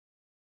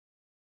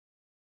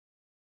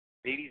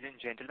Ladies and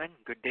gentlemen,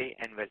 good day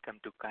and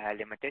welcome to Kaya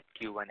Limited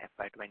Q1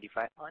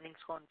 FY25 earnings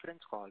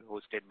conference call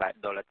hosted by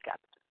Dolat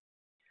Capital.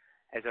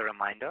 As a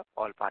reminder,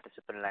 all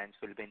participant lines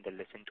will be in the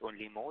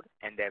listen-only mode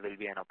and there will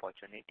be an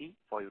opportunity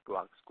for you to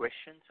ask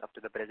questions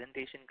after the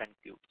presentation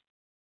concludes.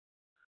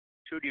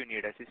 Should you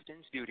need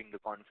assistance during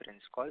the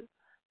conference call,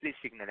 please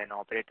signal an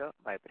operator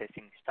by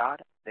pressing star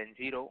then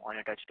 0 on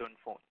a touch-tone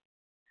phone.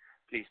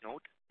 Please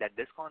note that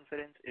this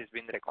conference is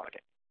being recorded.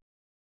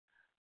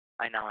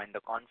 I now hand the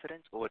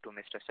conference over to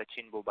Mr.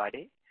 Sachin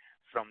Bobade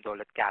from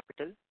Dolat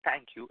Capital.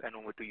 Thank you and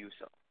over to you,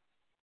 sir.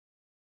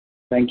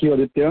 Thank you,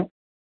 Aditya.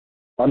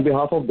 On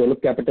behalf of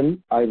Dolat Capital,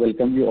 I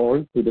welcome you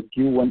all to the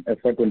Q1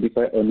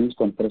 FY25 earnings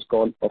conference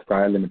call of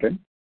Kaya Limited.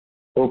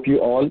 Hope you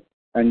all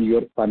and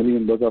your family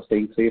members are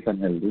staying safe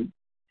and healthy.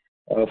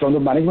 From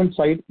the management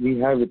side, we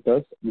have with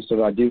us Mr.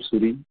 Rajiv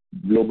Suri,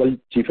 Global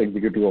Chief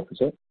Executive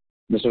Officer,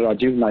 Mr.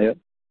 Rajiv Nair,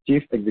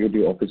 Chief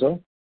Executive Officer,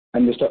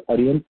 and Mr.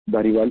 Arihant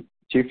Dhariwal,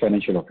 Chief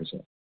Financial Officer.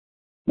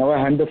 Now I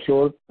hand the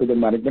floor to the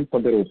management for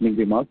their opening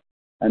remarks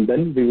and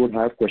then we would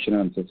have question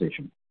and answer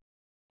session.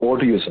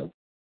 Over to you, sir.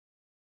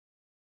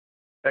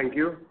 Thank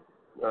you.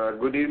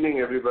 Good evening,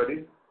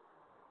 everybody.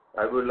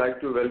 I would like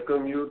to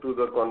welcome you to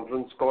the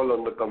conference call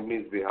on the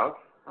company's behalf.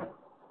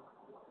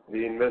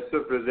 The investor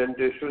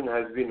presentation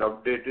has been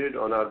updated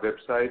on our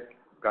website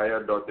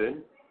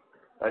kaya.in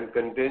and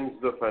contains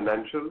the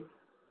financial,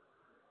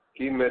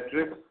 key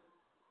metrics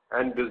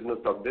and business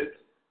updates.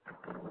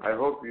 I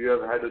hope you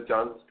have had a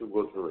chance to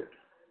go through it.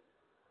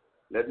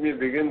 Let me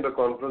begin the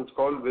conference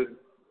call with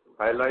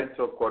highlights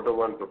of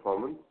Q1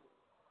 performance,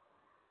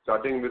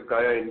 starting with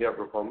Kaya India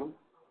performance.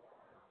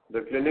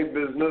 The clinic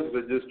business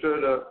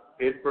registered a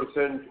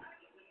 8%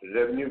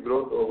 revenue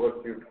growth over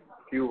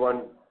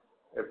Q1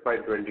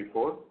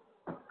 FY24.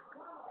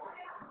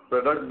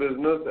 Product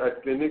business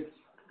at clinics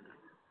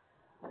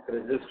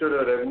registered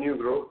a revenue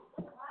growth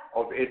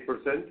of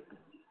 8%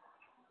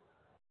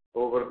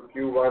 over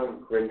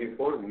Q1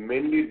 24,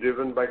 mainly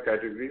driven by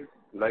categories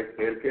like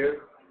hair care,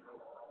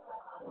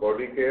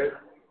 body care,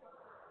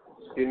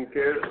 skin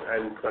care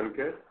and sun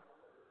care.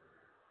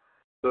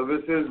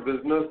 Services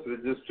business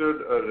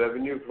registered a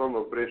revenue from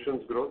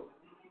operations growth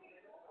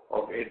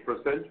of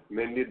 8%,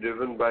 mainly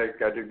driven by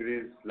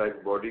categories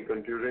like body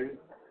contouring,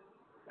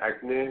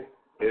 acne,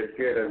 hair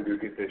care and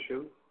beauty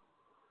facial.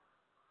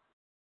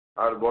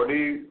 Our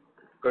body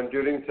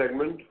contouring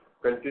segment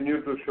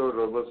continued to show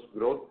robust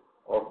growth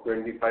of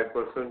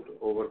 25%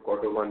 over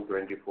Q1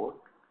 24.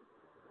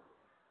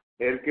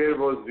 Hair care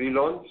was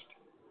relaunched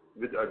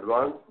with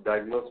advanced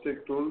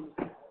diagnostic tools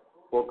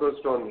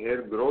focused on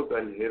hair growth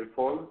and hair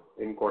fall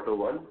in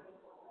Q1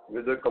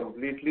 with a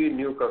completely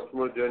new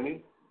customer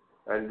journey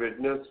and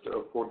witnessed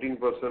a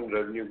 14%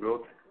 revenue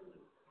growth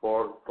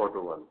for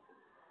Q1.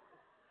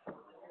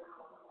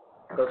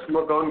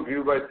 Customer count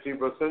grew by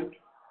 3%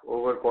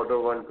 over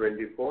Q1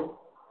 24,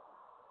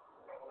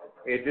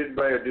 aided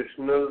by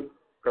additional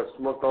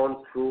customer count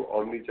through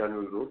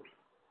omni-channel route.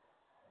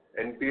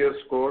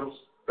 NPS scores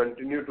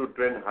continue to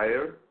trend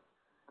higher,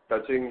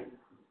 touching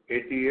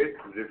 88,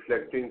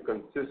 reflecting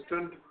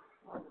consistent,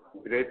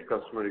 great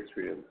customer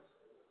experience.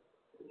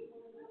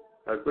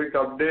 A quick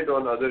update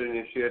on other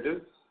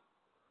initiatives.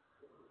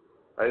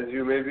 As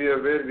you may be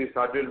aware, we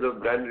started the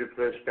brand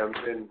refresh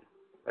campaign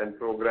and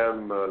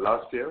program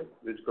last year,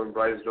 which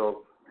comprised of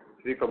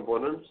 3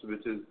 components,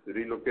 which is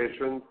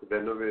relocations,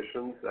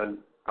 renovations and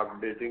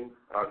updating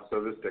our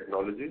service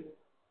technology.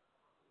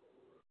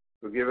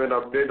 To give an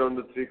update on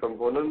the 3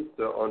 components,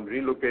 on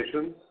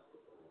relocations,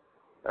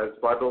 as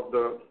part of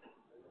the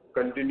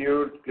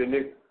continued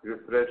clinic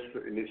refresh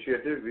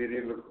initiative, we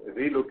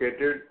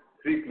relocated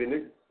 3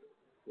 clinics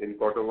in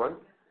Q1.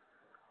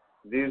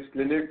 These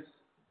clinics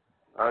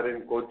are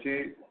in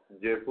Kochi,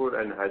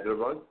 Jaipur and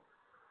Hyderabad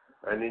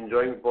and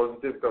enjoying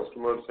positive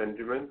customer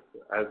sentiment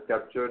as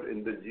captured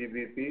in the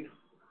GBP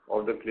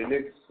of the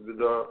clinics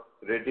with a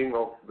rating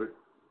of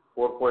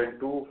 4.2,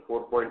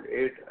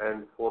 4.8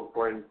 and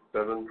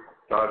 4.7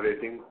 star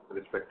rating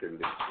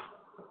respectively.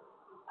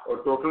 A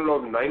total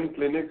of 9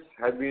 clinics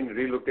have been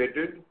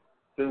relocated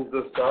since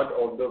the start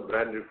of the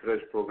brand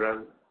refresh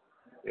program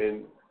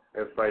in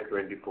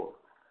FY24.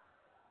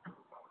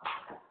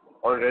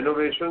 On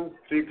renovations,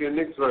 3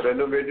 clinics were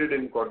renovated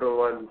in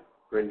Q1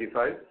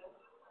 25,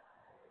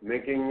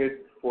 making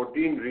it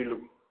 14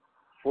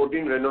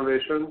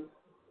 renovations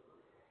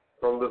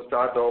from the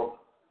start of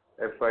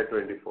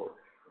FY24.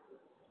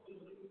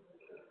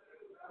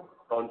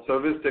 On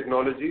service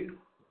technology,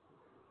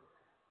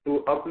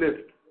 to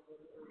uplift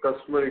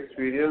customer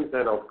experience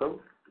and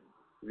outcomes,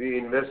 we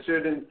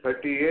invested in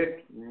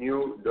 38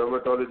 new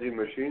dermatology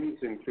machines,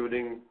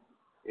 including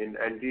in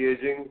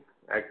anti-aging,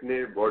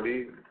 acne,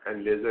 body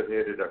and laser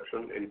hair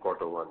reduction in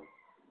Q1.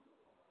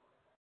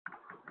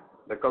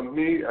 The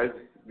company, as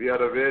we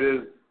are aware,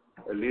 is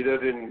a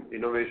leader in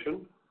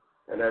innovation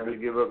and I will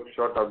give a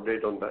short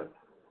update on that.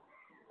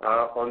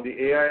 On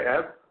the AI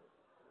app,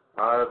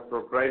 our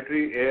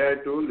proprietary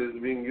AI tool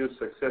is being used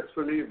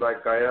successfully by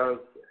Kaya's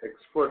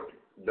expert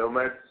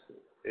dermats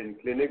in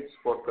clinics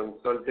for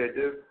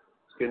consultative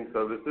skin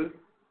services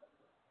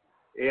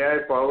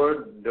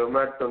AI-powered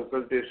dermat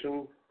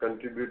consultation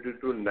contributed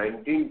to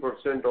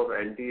 19% of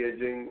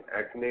anti-aging,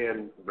 acne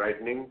and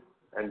brightening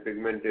and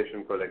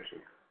pigmentation collection.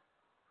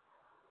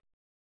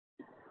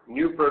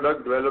 New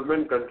product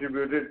development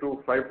contributed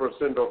to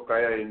 5% of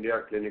Kaya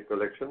India clinic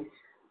collections.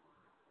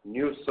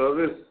 New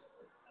service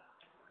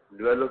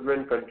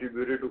development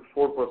contributed to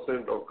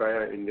 4% of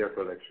Kaya India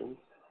collections.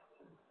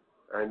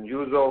 And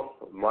use of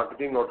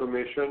marketing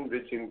automation,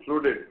 which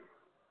included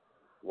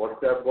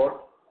WhatsApp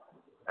bot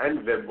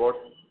and web bots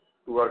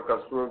to our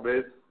customer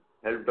base,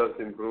 helped us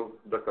improve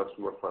the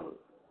customer funnel.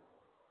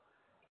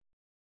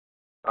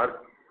 Our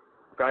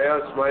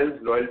Kaya Smiles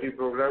loyalty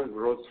program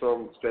grows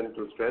from strength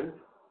to strength,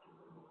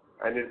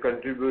 and it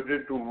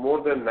contributed to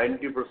more than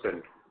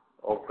 90%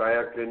 of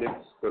Kaya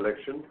clinics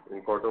collection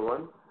in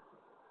Q1.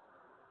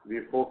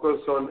 We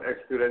focus on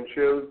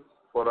experientials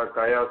for our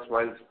Kaya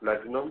Smiles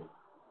Platinum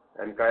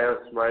and Kaya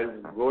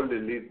Smiles Gold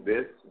Elite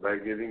base by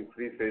giving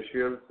free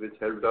facials, which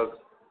helped us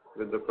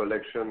with the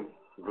collection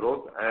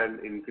growth and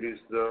increase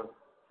the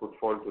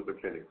footfall to the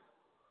clinics.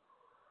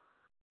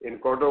 In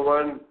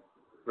Q1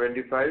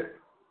 25,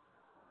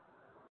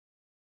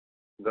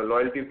 the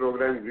loyalty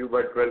program grew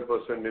by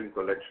 12% in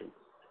collections.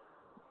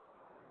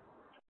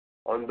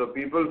 On the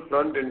people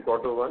front in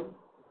Q1,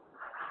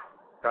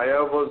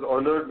 Kaya was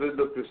honored with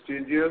the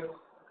prestigious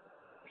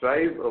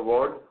Thrive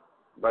Award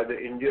by the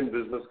Indian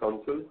Business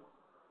Council.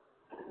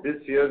 This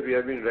year we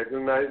have been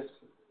recognized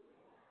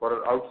for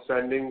our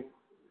outstanding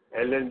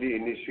L&D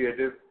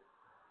initiative,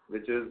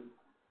 which is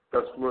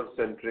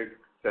customer-centric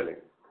selling.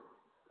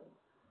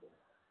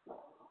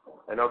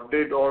 An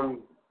update on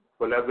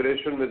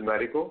collaboration with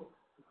Marico.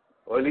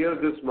 Earlier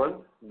this month,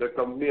 the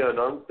company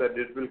announced that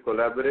it will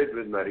collaborate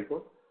with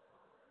Marico.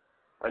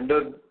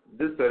 Under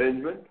this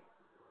arrangement,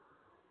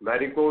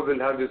 Marico will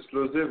have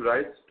exclusive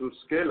rights to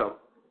scale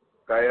up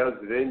Kaya's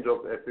range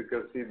of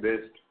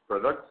efficacy-based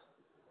products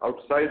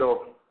outside of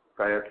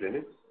Kaya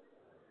clinics,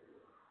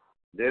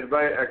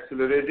 thereby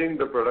accelerating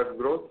the product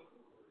growth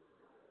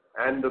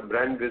and the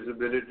brand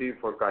visibility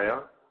for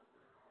Kaya,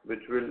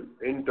 which will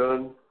in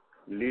turn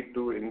lead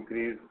to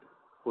increased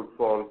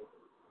footfall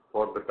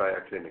for the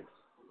Kaya clinics.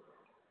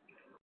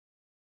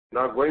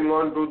 Now going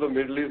on to the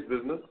Middle East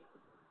business.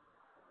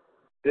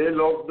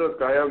 Sale of the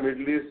Kaya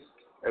Middle East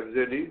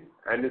FZD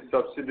and its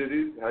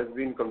subsidiaries has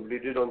been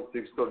completed on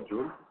 6th of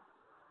June,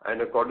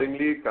 and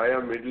accordingly Kaya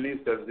Middle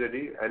East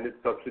FZD and its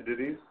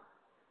subsidiaries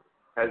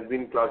has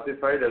been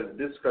classified as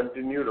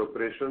discontinued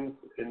operations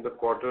in the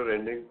quarter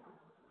ending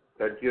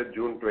 30th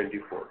June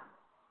 24.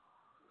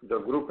 The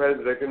group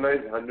has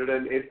recognized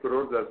 108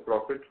 crores as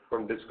profit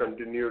from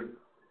discontinued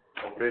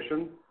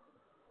operations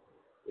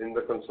in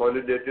the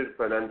consolidated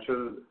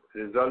financial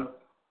results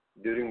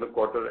during the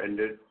quarter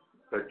ended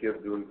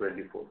 30th June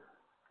 24.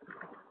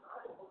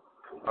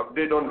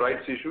 Update on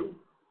rights issue.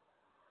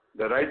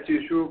 The rights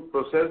issue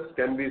process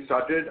can be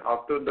started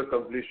after the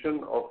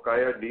completion of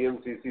Kaya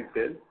DMCC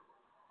sale,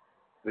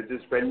 which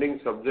is pending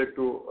subject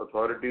to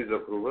authorities'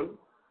 approval.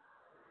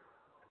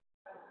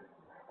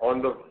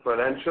 On the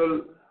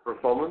financial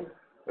performance,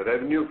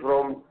 revenue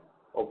from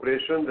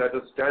operations at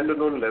a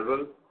standalone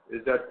level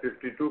is at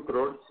 52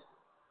 crores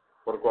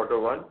for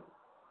Q1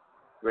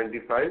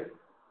 25,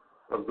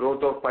 a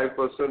growth of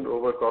 5%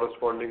 over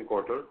corresponding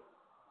quarter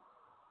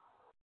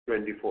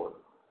 24.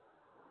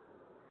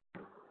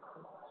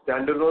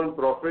 Standalone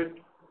profit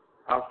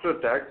after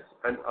tax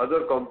and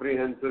other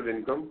comprehensive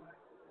income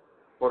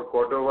for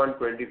Q1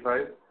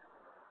 25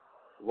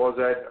 was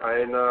at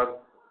INR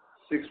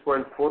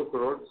 6.4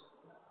 crores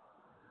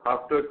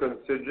after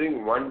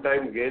considering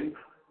one-time gain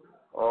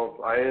of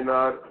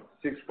INR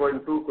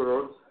 6.2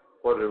 crores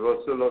for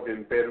reversal of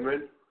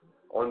impairment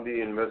on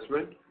the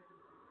investment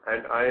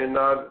and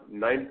INR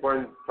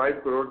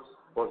 9.5 crores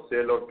for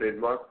sale of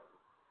trademark,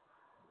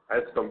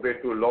 as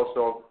compared to loss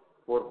of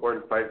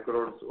 4.5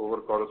 crores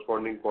over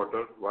corresponding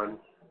quarter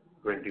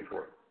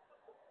 1/24.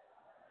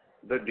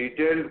 The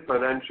detailed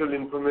financial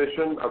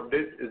information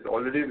update is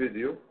already with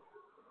you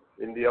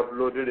in the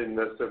uploaded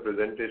investor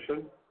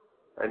presentation,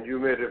 and you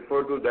may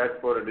refer to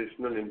that for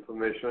additional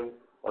information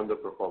on the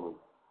performance.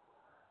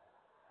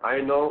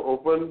 I now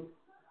open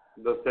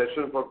the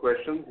session for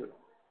questions,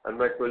 and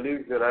my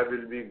colleagues and I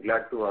will be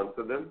glad to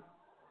answer them.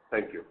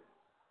 Thank you.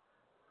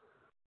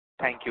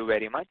 Thank you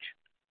very much.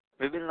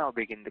 We will now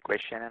begin the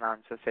question and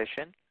answer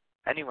session.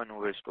 Anyone who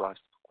wishes to ask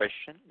a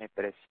question may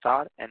press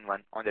star and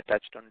 1 on the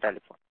touchtone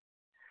telephone.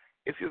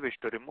 If you wish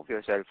to remove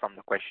yourself from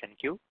the question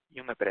queue,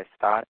 you may press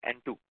star and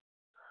 2.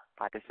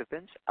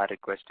 Participants are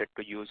requested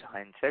to use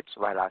handsets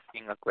while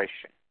asking a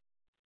question.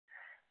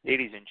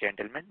 Ladies and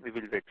gentlemen, we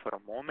will wait for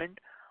a moment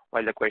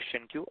while the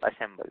question queue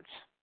assembles.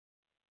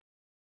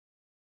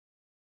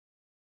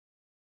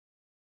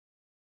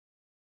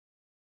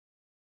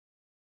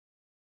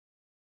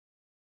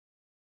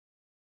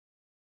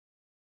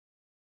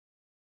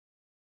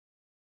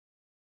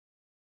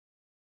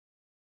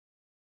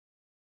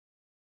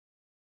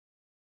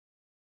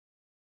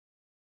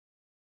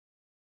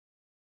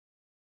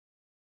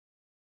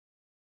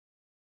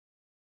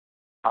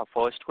 Our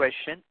first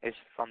question is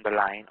from the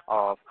line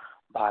of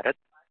Bharat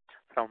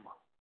from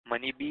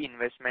Moneybee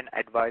Investment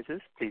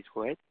Advisors. Please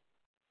go ahead.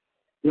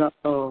 Yeah.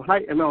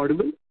 Hi, am I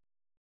audible?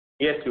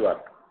 Yes, you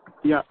are.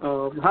 Yeah.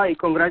 Hi,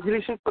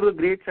 congratulations for the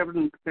great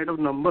set of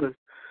numbers.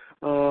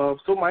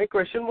 So my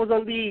question was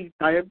on the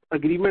tie-up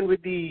agreement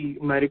with the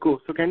Marico.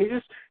 So can you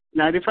just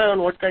clarify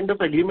on what kind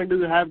of agreement do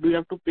you have? Do you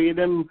have to pay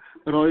them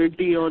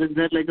royalty, or is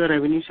that like a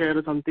revenue share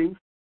or something?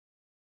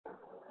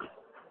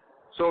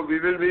 So we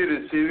will be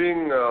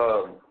receiving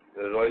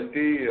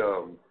royalty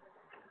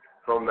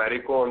from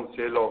Marico on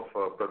sale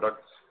of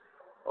products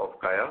of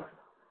Kaya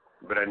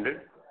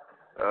branded.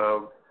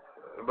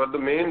 But the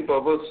main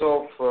purpose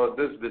of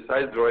this,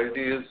 besides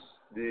royalty, is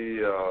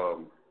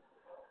the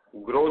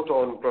growth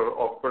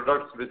of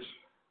products which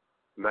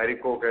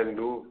Marico can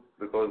do,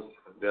 because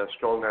they are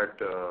strong at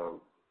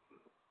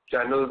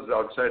channels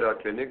outside our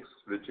clinics,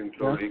 which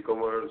include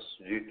e-commerce,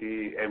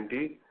 GT,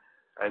 MT,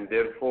 and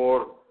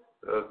therefore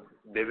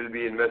they will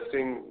be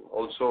investing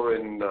also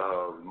in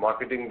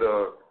marketing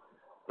the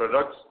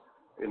products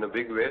in a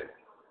big way,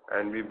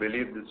 and we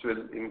believe this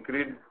will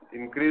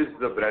increase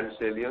the brand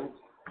salience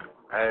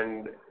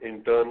and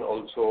in turn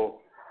also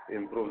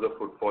improve the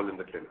footfall in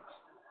the clinics.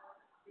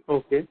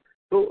 Okay.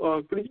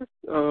 So could you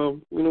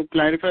just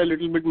clarify a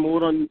little bit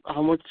more on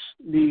how much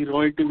the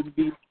royalty would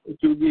be,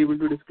 if you would be able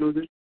to disclose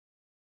it?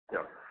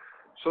 Yeah.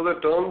 So the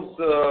terms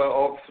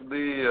of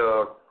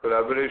the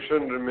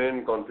collaboration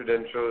remain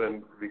confidential,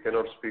 and we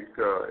cannot speak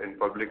in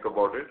public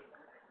about it,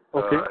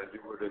 as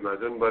you would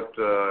imagine. But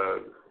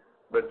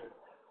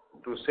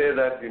to say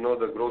that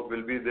the growth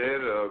will be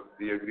there,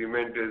 the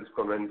agreement is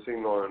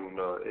commencing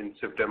in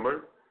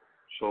September,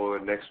 so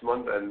next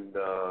month, and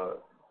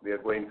we are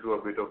going through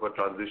a bit of a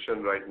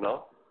transition right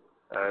now,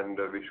 and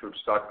we should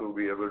start to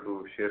be able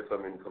to share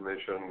some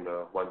information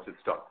once it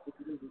starts.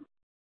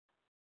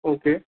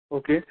 Okay.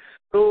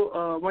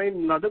 So my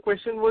another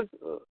question was,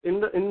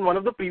 in one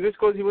of the previous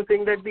calls, you were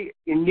saying that the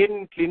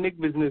Indian clinic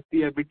business,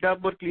 the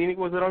EBITDA per clinic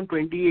was around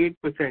 28%.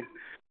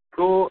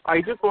 So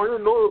I just want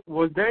to know,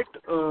 was that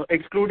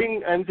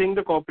excluding, I'm saying,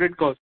 the corporate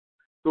cost?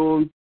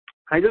 So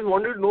I just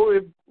wanted to know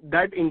if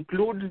that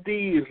includes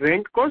the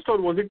rent cost,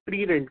 or was it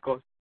pre-rent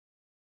cost?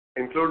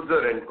 Includes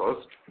the rent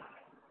cost.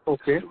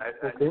 Okay.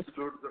 And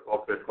excludes the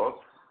corporate cost.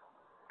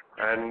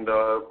 And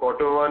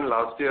Q1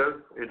 last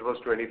year it was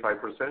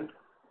 25%,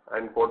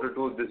 and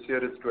Q2 this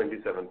year is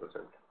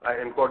 27%.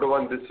 And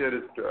Q1 this year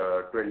is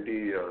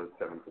 27%.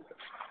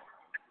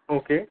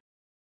 Okay.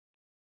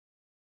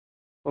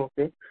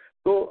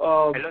 So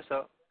hello,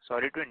 sir.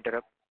 Sorry to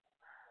interrupt.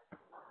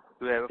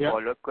 Do you have a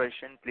follow-up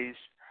question? Please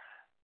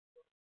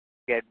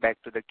get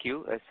back to the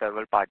queue, as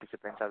several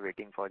participants are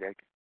waiting for their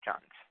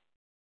chance.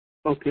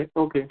 Okay.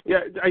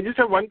 Yeah, I just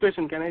have one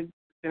question. Can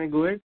I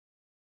go ahead?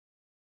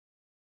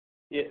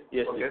 Yes.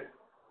 Okay.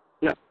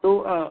 Yeah.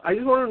 So I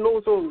just want to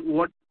know, so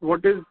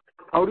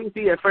how do you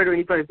see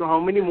FY25? So how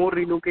many more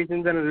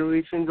relocations and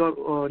renovations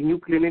or new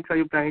clinics are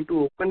you planning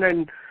to open,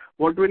 and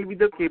what will be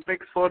the capex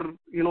for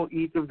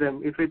each of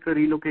them, if it's a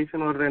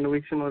relocation or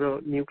renovation or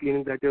a new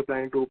clinic that you're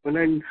planning to open,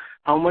 and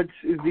how much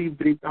is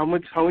how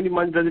many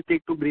months does it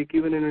take to break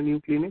even in a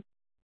new clinic?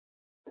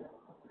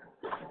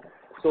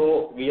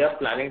 So we are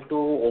planning to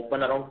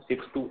open around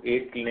 6 to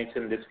 8 clinics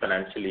in this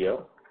financial year.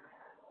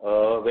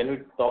 When we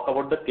talk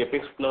about the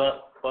capex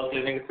per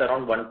clinic, it's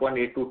around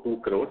 1.8 to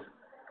 2 crores.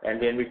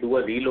 And when we do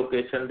a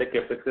relocation, the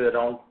capex is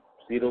around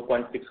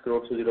 0.6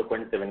 crores to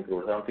 0.7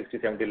 crores, around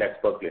 60-70 lakhs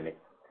per clinic.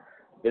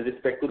 With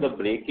respect to the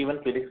break-even,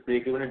 clinics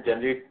break-even, it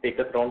generally takes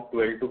us around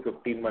 12 to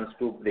 15 months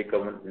to break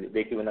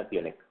even a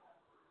clinic.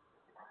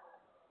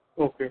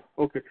 Okay.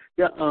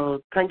 Yeah,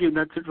 thank you.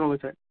 That's it from my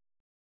side.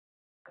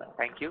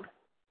 Thank you.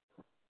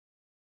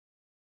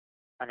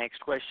 Our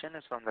next question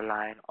is from the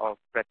line of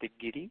Pratik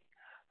Giri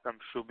from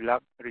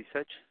Shubhlab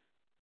Research.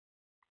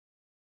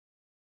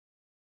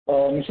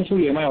 Mr.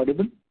 Suri, am I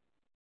audible?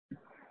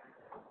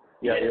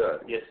 Yeah, you are.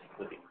 Yes,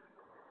 Pratik.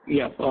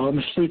 Yeah,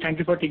 Mr. Suri, thank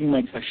you for taking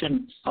my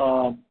question.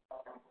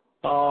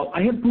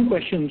 I have two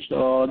questions.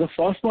 The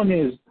first one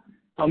is,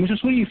 Mr.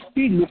 Suri, if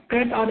we look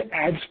at our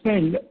ad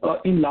spend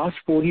in last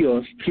 4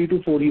 years, 3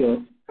 to 4 years,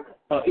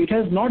 it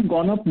has not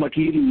gone up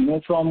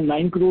materially. From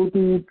 9 crore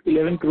to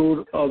 11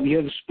 crore we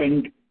have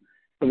spent,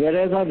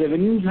 whereas our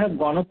revenues have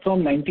gone up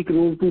from 90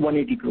 crore to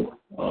 180 crore.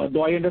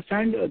 Though I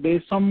understand there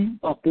is some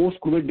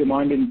post-COVID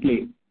demand in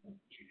play.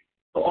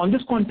 On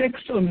this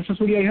context, Mr.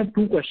 Suri, I have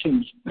two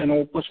questions.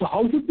 So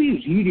how should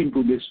we read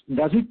into this?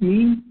 Does it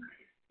mean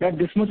that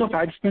this much of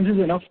ad spend is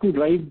enough to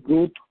drive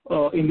growth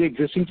in the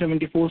existing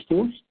 74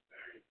 stores?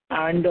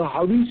 And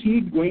how do you see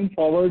it going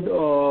forward?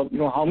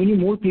 How many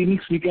more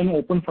clinics we can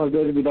open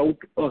further without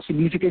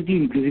significantly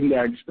increasing the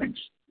ad spends?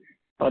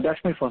 That's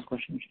my first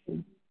question, Mr.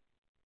 Suri.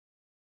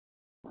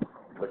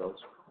 But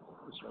also,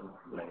 this one,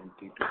 90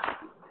 to...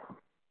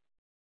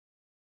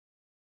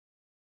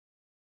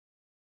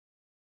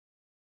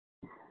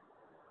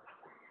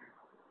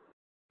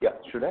 Yeah,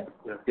 should I?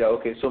 Yeah,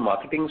 okay. So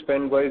marketing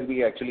spend wise,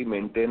 we actually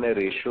maintain a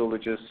ratio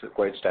which is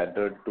quite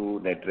standard to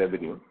net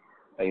revenue.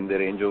 in the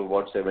range of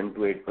about 7 to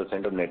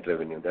 8% of net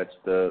revenue. That's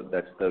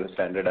the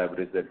standard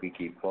average that we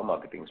keep for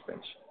marketing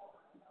spends.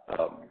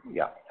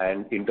 Yeah.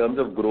 And in terms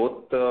of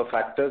growth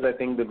factors, I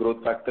think the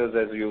growth factors,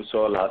 as you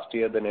saw last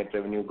year, the net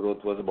revenue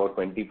growth was about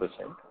 20%.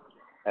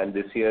 And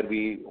this year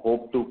we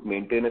hope to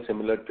maintain a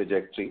similar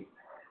trajectory,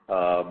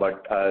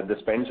 but the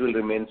spends will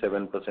remain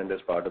 7%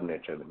 as part of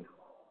net revenue.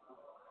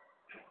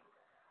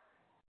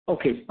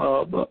 Okay.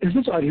 Is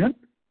this Aryan?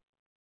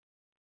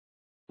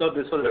 No,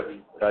 this was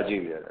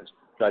Rajiv, yeah.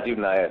 Rajiv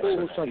Nair.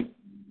 Oh, sorry.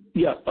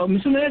 Yeah.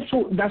 Mr. Nair,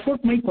 so that's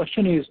what my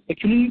question is.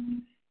 Actually,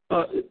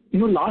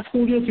 last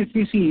 4 years, if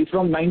we see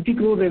from 90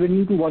 crore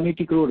revenue to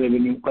 180 crore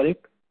revenue,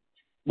 correct?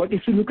 But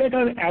if you look at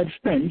our ad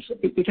spends,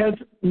 it has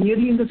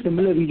nearly in the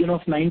similar region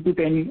of 9 to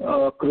 10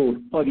 crore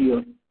per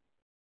year.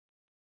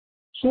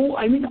 So,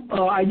 I mean,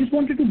 I just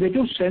wanted to get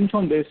your sense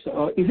on this.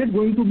 Is it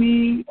going to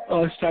be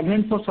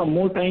stagnant for some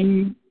more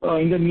time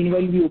in the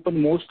meanwhile we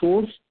open more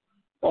stores?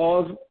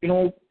 Or,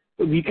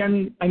 we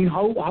can, I mean,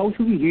 how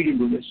should we read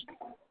into this?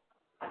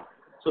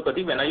 So,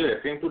 Pratik, when are you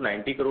referring to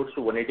 90 crores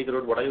to 180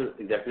 crores? What are you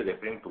exactly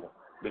referring to?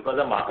 Because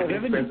the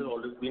marketing expense has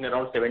always been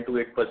around 7 to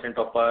 8%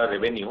 of our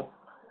revenue.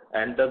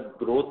 And the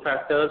growth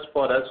factors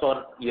for us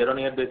on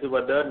year-on-year basis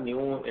were the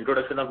new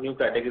introduction of new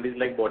categories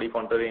like body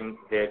contouring,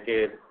 hair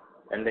care,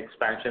 and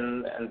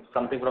expansion, and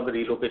something from the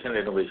relocation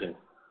renovation.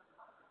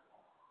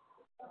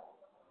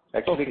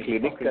 Actually,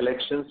 clinic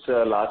collections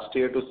last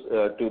year to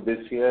this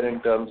year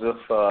in terms of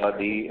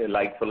the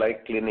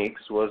like-for-like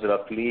clinics was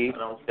roughly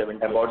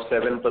about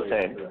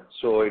 7%.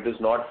 So it is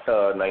not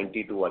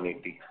 90 to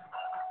 180.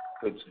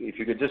 So if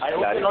you could just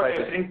clarify. I was not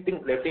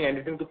referring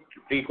anything to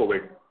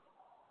pre-COVID.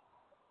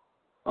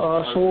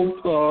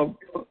 So,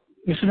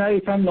 Mr. Nair,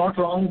 if I'm not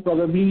wrong,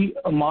 probably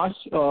March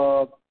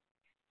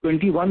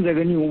 21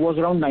 revenue was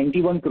around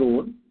 91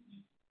 crore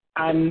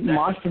and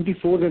March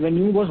 24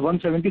 revenue was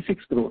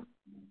 176 crore.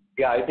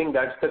 Yeah, I think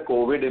that's the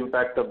COVID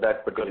impact of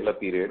that particular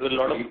period.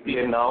 We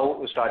are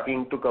now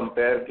starting to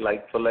compare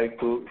like-for-like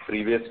to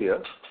previous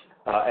year.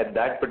 At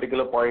that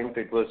particular point,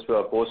 it was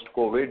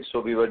post-COVID, so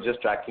we were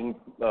just tracking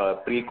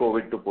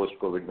pre-COVID to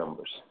post-COVID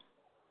numbers.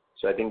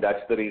 So I think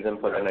that's the reason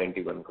for the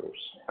 91 crores.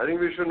 I think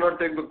we should not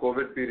take the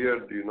COVID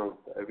period,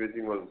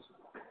 everything was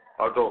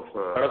out of...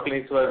 A lot of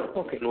clinics were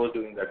closed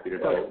during that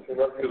period. We should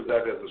not use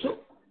that as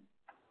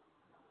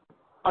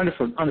a...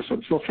 Understood.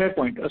 So fair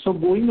point. So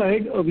going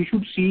ahead, we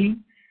should see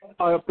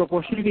a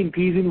proportionate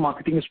increase in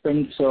marketing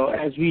spends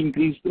as we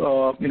increase,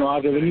 our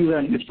revenues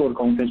and store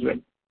count as well.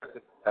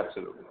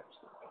 Absolutely.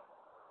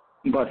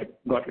 Got it.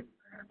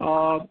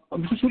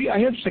 Mr. Suri, I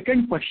have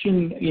second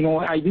question.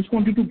 I just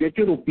wanted to get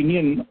your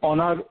opinion on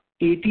our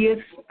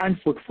ATS and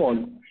footfall.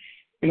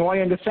 I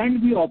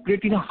understand we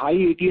operate in a high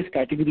ATS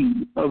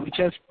category, which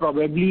is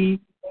probably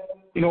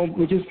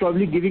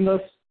giving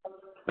us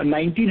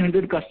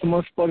 1,900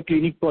 customers per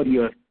clinic per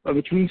year,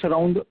 which means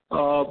around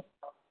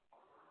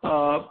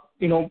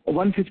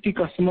 150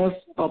 customers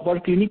per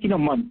clinic in a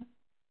month.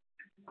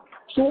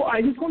 So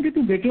I just wanted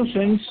to get your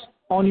sense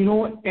on,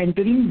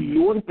 entering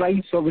lower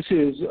price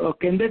services.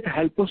 Can that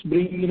help us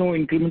bring,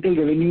 incremental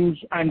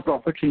revenues and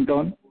profits in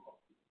turn,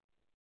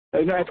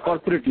 at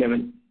corporate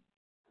level?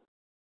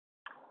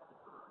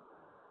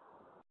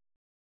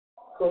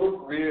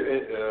 So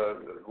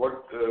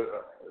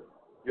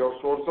your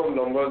source of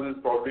numbers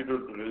is probably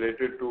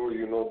related to,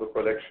 the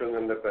collection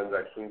and the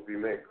transactions we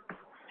make.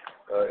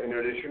 In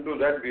addition to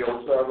that, we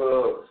also have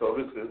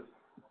services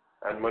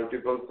and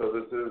multiple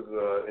services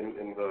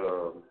in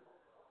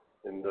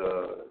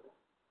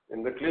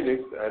the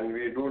clinics, and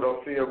we do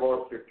roughly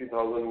about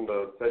 50,000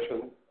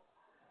 sessions,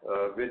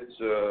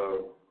 which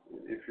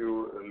if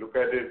you look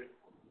at it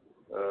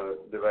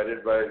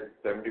divided by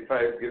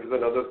 75 gives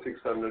another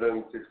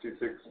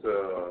 666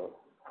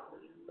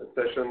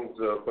 sessions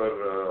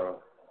per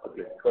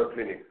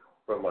clinic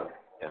per month.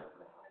 Yeah.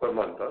 Per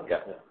month, huh?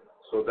 Yeah.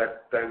 So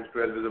that times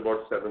 12 is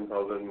about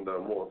 7,000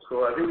 more.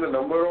 So I think the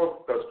number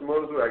of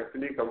customers who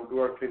actually come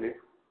to our clinic,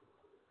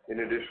 in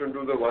addition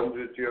to the ones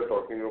which you are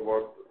talking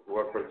about who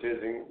are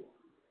purchasing,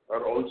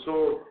 are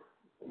also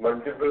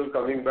multiple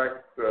coming back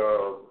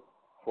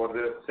for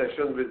the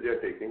sessions which they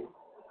are taking.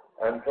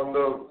 And from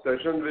the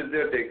sessions which they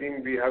are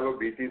taking, we have a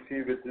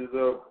BTC, which is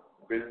a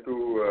bill to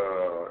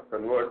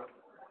convert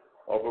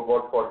of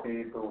about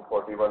 40 to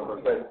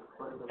 41%.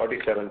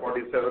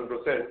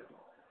 47%.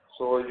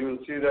 So you'll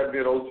see that we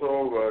are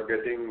also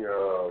getting,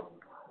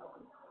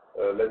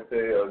 let's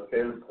say,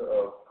 sales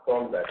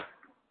from that.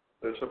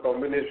 So it's a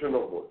combination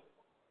of both.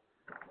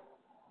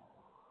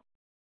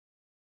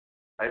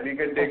 And we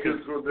can take you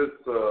through this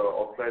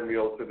offline. We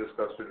also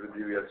discussed it with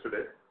you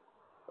yesterday.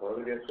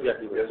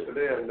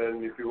 Yesterday, and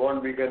then if you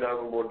want, we can have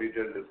a more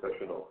detailed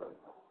discussion offline.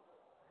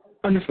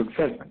 Understood.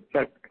 Fair.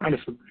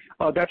 Understood.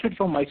 That's it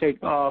from my side.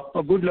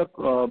 Good luck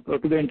to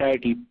the entire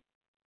team.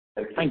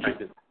 Thank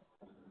you.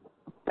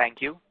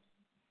 Thank you.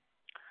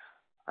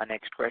 Our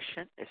next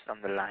question is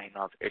from the line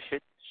of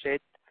Ishit Sheth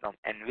from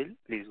Envil.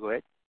 Please go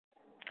ahead.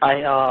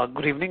 Hi,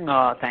 good evening.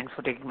 Thanks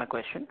for taking my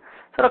question.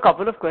 Sir, a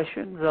couple of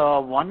questions.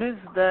 One is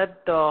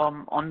that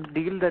on the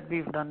deal that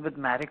we've done with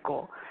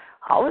Marico,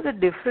 how is it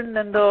different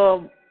than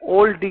the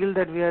old deal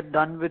that we had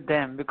done with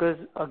them? Because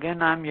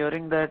again, I'm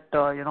hearing that,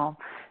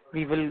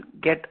 we will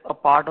get a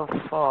part of,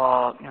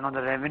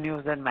 the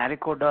revenues that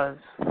Marico does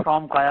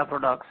from Kaya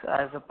products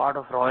as a part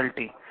of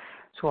royalty.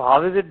 So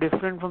how is it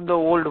different from the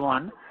old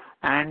one?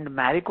 And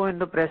Marico in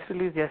the press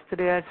release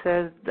yesterday had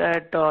said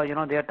that,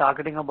 they are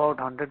targeting about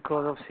 100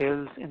 crores of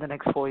sales in the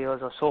next 4 years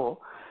or so.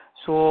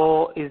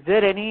 So is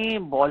there any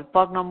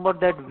ballpark number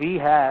that we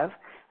have?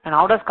 And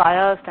how does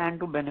Kaya stand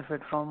to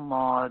benefit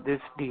from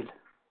this deal?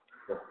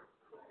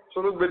 So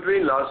look,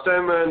 between last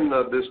time and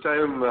this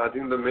time, I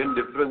think the main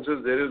difference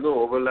is there is no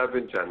overlap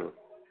in channel.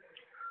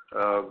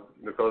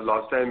 Because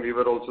last time we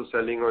were also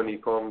selling on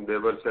e-com, they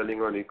were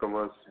selling on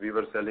e-commerce, we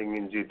were selling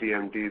in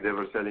GTMT, they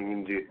were selling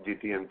in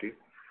GTMT.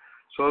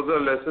 So the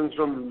lessons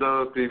from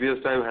the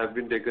previous time have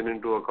been taken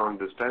into account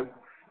this time,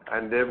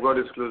 and they've got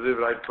exclusive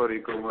right for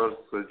e-commerce,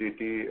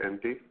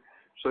 GTMT.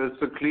 So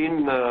it's a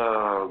clean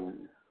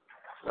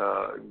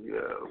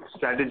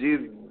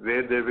strategy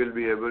where they will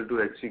be able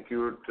to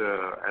execute,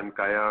 and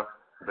Kaya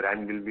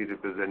brand will be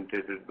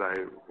represented by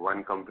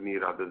one company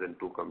rather than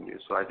two companies.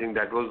 So I think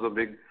that was the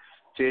big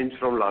change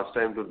from last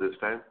time to this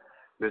time.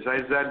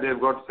 Besides that, they've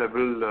got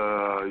several,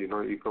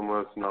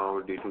 e-commerce now,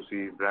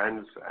 D2C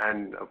brands,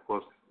 and of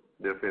course,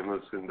 they're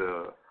famous in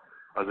the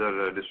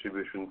other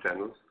distribution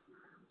channels.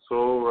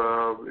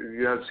 So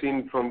you have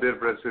seen from their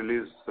press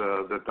release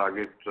the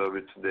target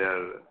which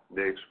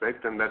they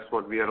expect, and that's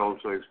what we are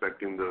also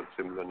expecting, the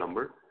similar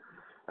number.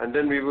 And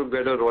then we will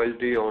get a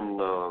royalty on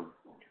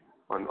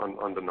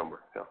the number.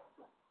 Yeah.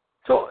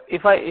 So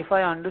if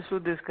I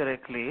understood this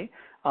correctly,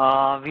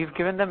 we've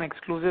given them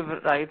exclusive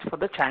rights for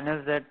the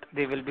channels that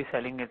they will be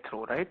selling it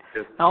through, right?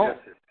 Yes. Now, yes.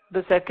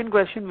 the second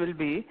question will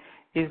be,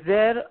 is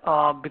there,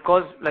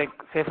 because like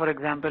say for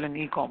example in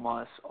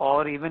e-commerce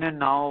or even in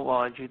now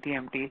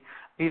GTMT,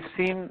 we've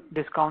seen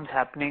discounts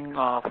happening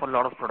for a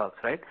lot of products,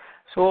 right?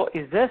 So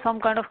is there some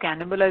kind of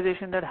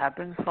cannibalization that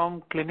happens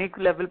from clinic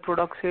level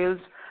product sales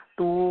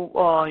to,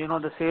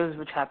 the sales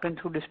which happen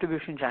through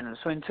distribution channels?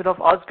 So instead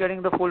of us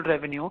getting the full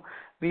revenue,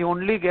 we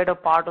only get a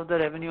part of the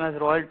revenue as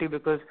royalty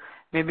because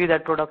maybe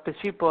that product is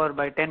cheaper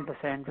by 10%,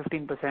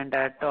 15%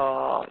 at,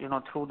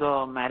 through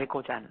the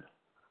Marico channel.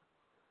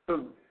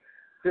 So,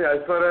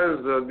 as far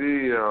as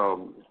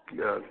the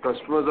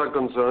customers are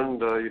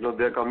concerned,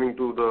 they're coming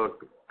to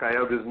the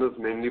Kaya business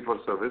mainly for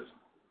service.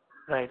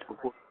 Right.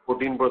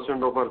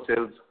 14% of our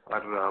sales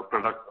are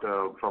product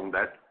from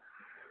that,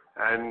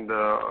 and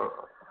a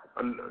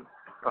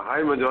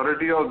high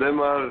majority of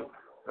them are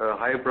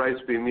high price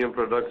premium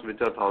products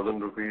which are 1,000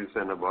 rupees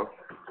and above.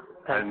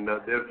 Right. And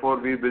therefore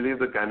we believe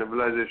the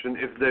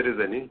cannibalization, if there is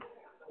any,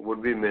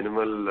 would be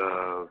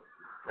minimal,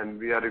 and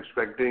we are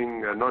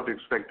not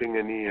expecting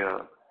any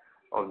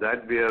of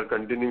that. We are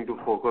continuing to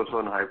focus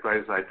on high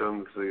price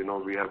items.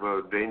 We have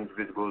a range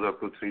which goes up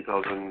to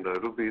 3,000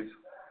 rupees,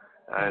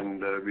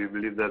 and we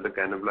believe that the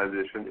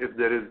cannibalization, if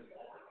there is,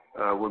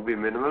 would be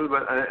minimal.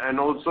 But and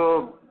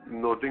also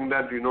noting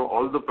that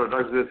all the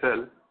products they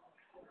sell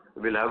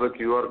will have a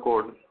QR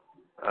code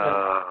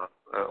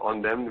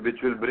on them,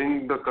 which will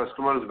bring the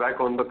customers back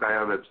on the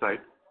Kaya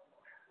website,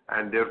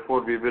 and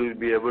therefore we will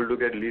be able to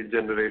get lead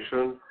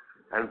generation,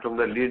 and from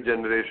the lead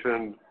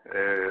generation,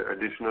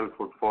 additional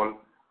footfall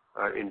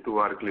into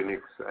our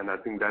clinics. And I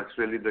think that's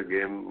really the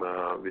game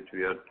which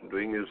we are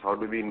doing, is how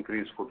do we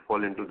increase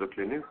footfall into the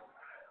clinics.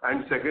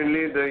 And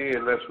secondly, the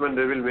investment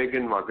they will make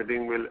in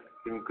marketing will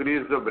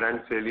increase the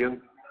brand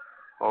salience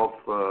of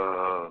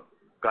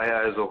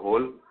Kaya as a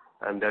whole,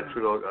 and that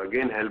should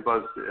again help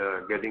us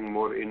getting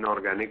more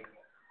inorganic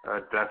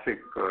traffic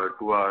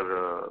to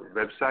our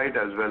website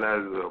as well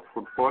as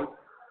footfall.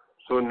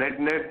 So net,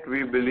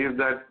 we believe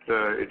that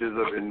it is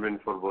a win-win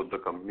for both the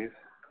companies.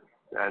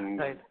 And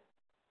right.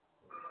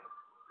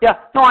 Yeah,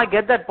 no, I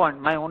get that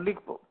point. My only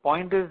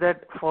point is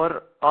that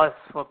for us,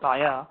 for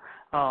Kaya,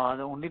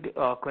 the only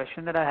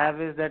question that I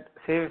have is that,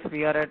 say if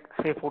we are at,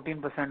 say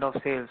 14% of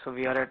sales, so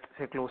we are at,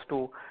 say close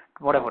to,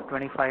 whatever,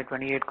 25,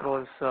 28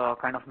 crores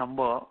kind of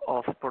number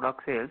of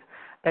product sales,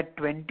 that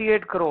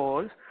 28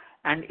 crores,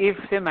 and if,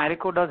 say,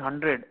 Marico does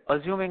 100,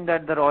 assuming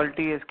that the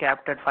royalty is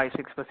capped at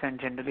 5-6%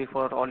 generally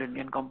for all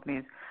Indian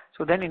companies,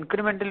 so then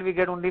incrementally we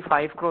get only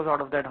 5 crores out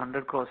of that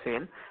 100 crore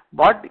sale.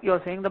 But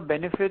you're saying the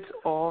benefits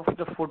of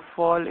the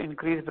footfall,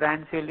 increased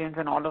brand salience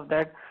and all of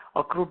that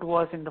accrue to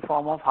us in the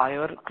form of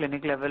higher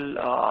clinic level,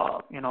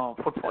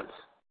 footfalls.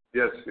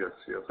 Yes.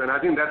 And I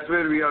think that's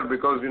where we are,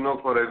 because,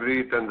 for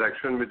every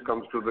transaction which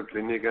comes to the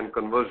clinic and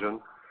conversion,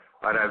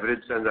 our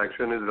average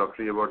transaction is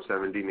roughly about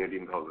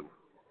 17,000-18,000.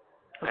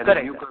 And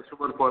correct. a new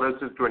customer for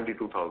us is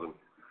 22,000.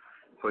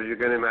 So you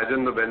can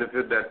imagine the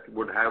benefit that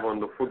would have on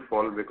the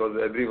footfall, because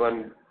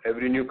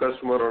every new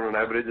customer on an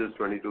average is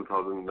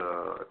 22,000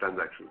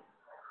 transaction,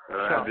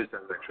 sure. Average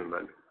transaction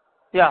value.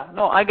 Yeah,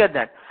 no, I get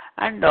that.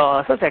 And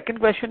so second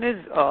question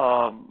is,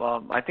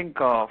 I think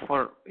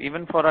for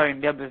our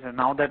India business,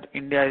 now that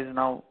India is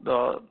now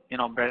the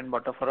bread and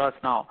butter for us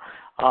now,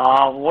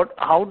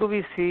 how do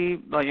we see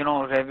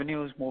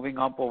revenues moving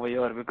up over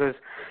here? Because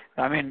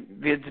I mean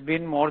it's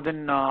been more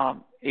than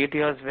 8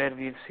 years where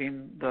we've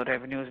seen the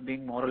revenues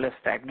being more or less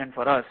stagnant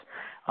for us.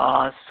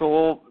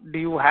 So do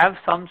you have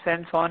some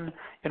sense on,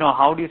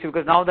 how do you see,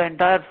 because now the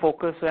entire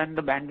focus and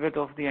the bandwidth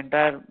of the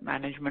entire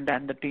management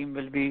and the team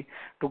will be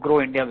to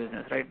grow India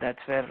business, right? That's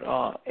where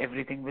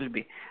everything will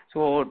be.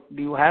 So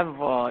do you have,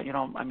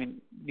 do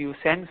you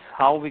sense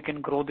how we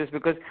can grow this?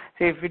 Because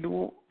say if we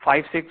do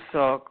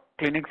 5-6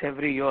 clinics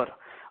every year,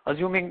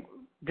 assuming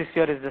this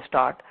year is the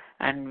start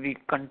and we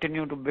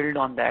continue to build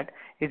on that,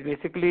 it's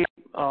basically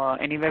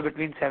anywhere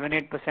between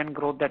 7-8%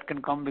 growth that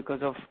can come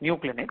because of new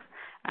clinics,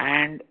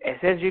 and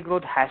SSG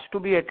growth has to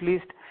be at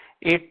least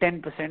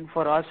 8-10%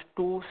 for us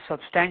to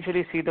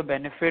substantially see the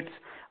benefits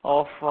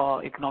of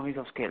economies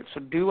of scale. So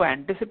do you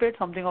anticipate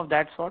something of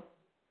that sort?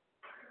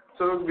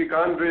 So we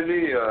can't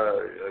really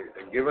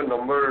give a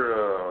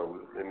number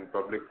in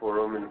public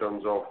forum in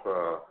terms of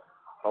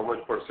how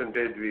much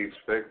percentage we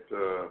expect,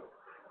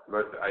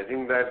 but I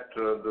think that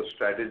the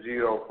strategy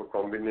of a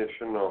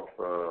combination of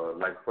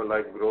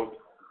like-for-like growth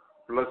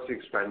plus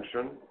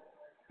expansion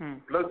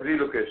plus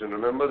relocation.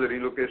 Remember, the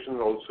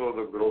relocation also,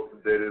 the growth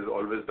there is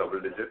always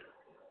double-digit.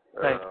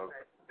 Right.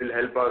 Will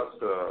help us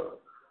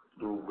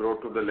to grow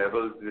to the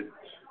levels which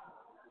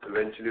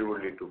eventually will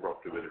lead to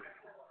profitability.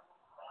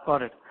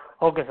 Got it.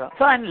 Okay, sir.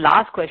 So, and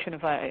last question,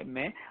 if I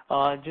may,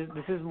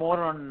 this is more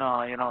on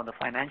the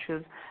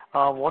financials.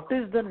 What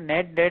is the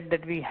net debt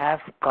that we have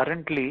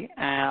currently,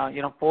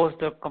 post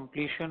the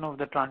completion of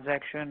the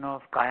transaction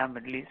of Kaya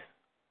Middle East?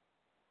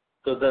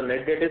 So the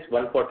net debt is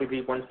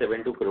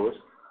 143.72 crores,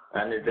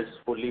 and it is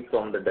fully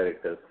from the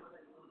directors.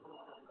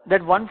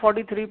 That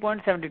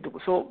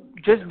 143.72. So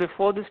just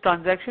before this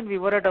transaction, we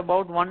were at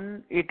about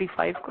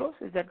 185 crores.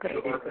 Is that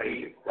correct?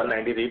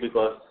 193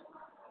 because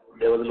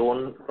there was a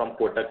loan from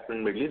Kotak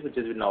in Middle East, which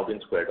has now been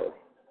squared off.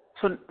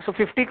 So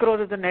 50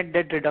 crores is the net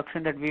debt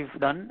reduction that we've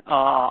done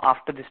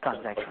after this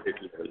transaction.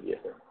 Yes,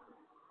 sir.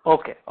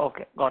 Okay.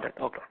 Got it.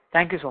 Okay.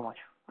 Thank you so much.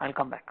 I'll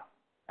come back.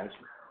 Thanks.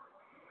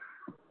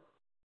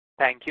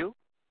 Thank you.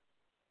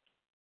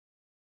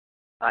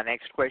 Our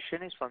next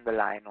question is from the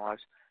line was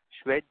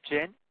Shwet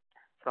Jain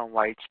from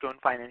Whitestone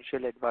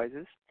Financial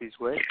Advisors. Please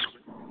go ahead.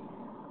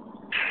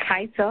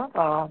 Hi, sir.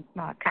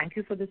 Thank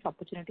you for this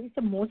opportunity.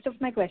 So most of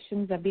my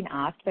questions have been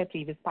asked by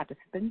previous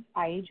participants.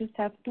 I just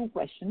have two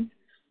questions.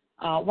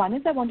 One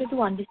is I wanted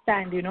to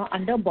understand,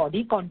 under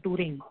body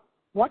contouring,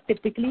 what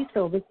typically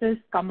services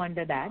come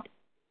under that?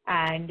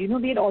 And,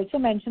 we had also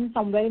mentioned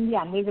somewhere in the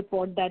annual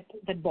report that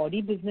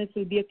body business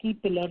will be a key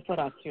pillar for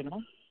us,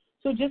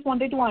 So just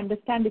wanted to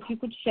understand if you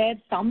could share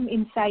some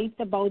insights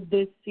about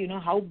this,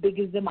 how big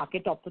is the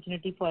market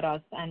opportunity for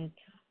us and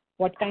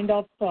what kind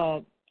of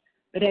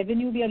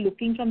revenue we are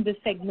looking from this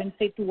segment,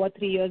 say 2 or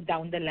 3 years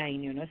down the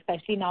line,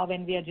 especially now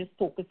when we are just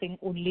focusing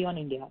only on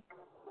India.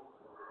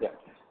 Yeah.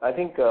 I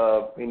think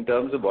in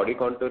terms of body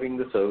contouring,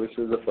 the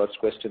services, the first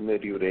question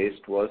that you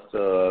raised was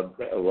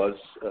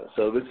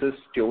services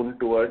tuned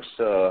towards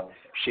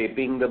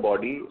shaping the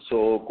body.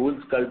 So cool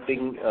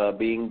sculpting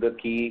being the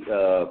key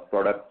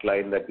product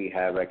line that we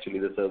have, actually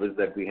the service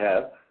that we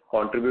have,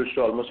 contributes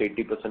to almost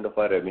 80% of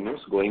our revenues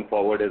going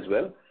forward as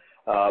well.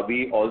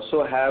 We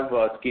also have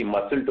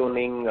muscle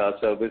toning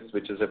service,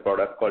 which is a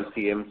product called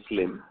CM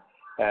Slim.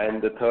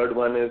 And the third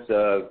one is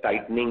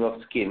tightening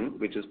of skin,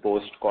 which is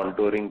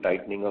post-contouring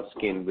tightening of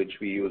skin, which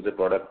we use a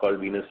product called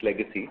Venus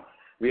Legacy.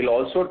 We'll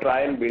also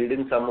try and build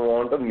in some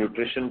amount of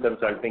nutrition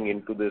consulting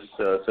into this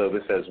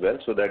service as well,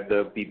 so that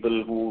the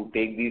people who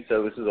take these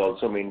services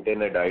also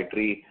maintain a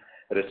dietary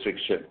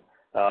restriction.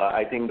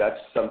 I think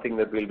that's something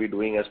that we'll be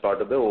doing as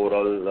part of the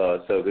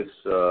overall service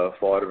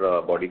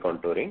for body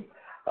contouring.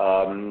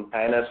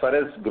 And as far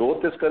as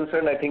growth is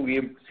concerned, I think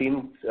we've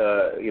seen,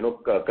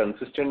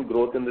 consistent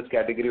growth in this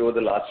category over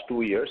the last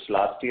 2 years.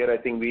 Last year, I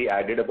think we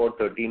added about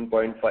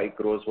 13.5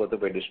 crores worth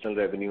of additional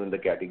revenue in the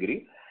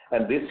category.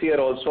 And this year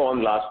also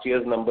on last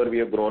year's number, we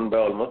have grown by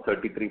almost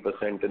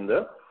 33% in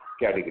the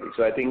category.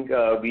 So I think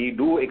we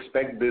do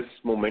expect this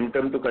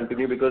momentum to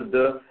continue because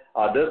the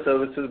other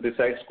services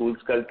besides cool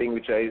sculpting,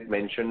 which I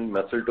mentioned,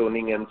 muscle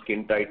toning and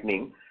skin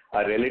tightening,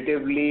 are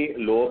relatively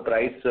low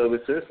price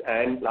services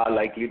and are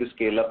likely to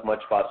scale up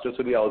much faster.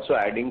 So we are also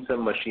adding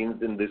some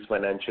machines in this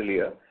financial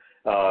year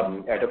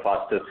at a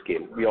faster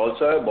scale. We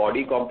also have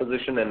body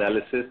composition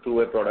analysis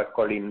through a product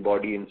called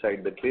InBody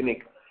inside the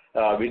clinic,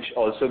 which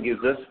also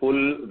gives us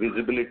full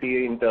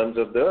visibility in terms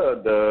of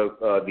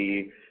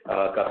the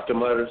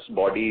customer's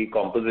body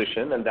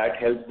composition, and that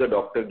helps the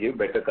doctor give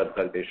better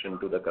consultation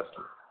to the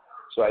customer.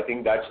 So I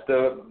think that's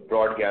the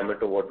broad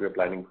gamut of what we're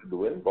planning to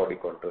do in body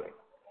contouring.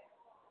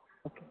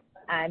 Okay.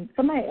 And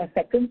so my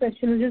second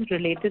question is just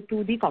related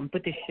to the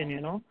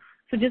competition,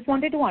 So just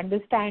wanted to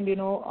understand,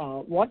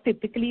 what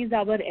typically is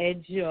our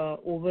edge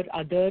over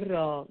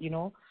other,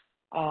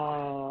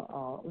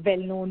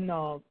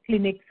 well-known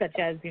clinics such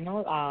as,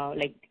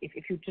 like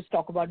if you just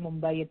talk about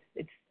Mumbai,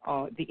 it's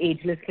the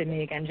Ageless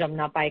Clinic and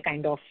Jamna Pai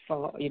kind of,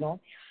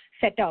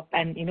 setup,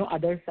 and,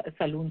 other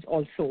saloons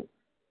also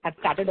have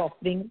started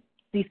offering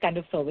these kind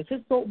of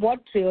services. So what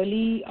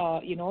really,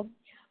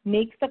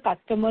 makes the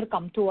customer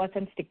come to us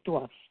and stick to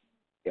us?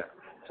 Yeah.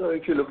 So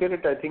if you look at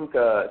it, I think,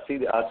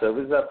 see, our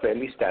services are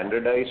fairly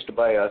standardized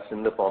by us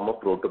in the form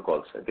of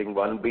protocols. I think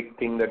one big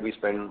thing that we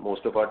spend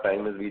most of our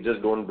time is we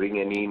just don't bring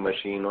any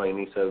machine or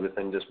any service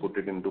and just put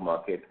it into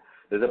market.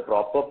 There's a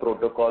proper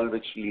protocol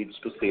which leads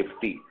to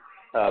safety,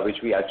 which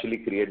we actually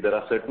create. There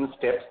are certain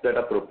steps that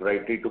are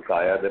proprietary to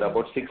Kaya. There are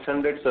about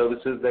 600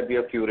 services that we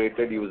have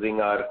curated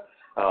using our,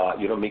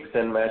 mix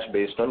and match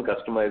based on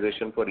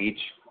customization for each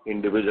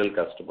individual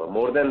customer.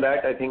 More than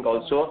that, I think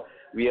also,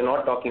 we are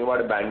not talking about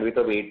a bandwidth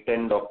of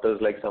 8-10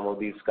 doctors like some of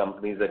these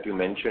companies that you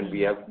mentioned.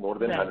 We have more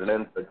than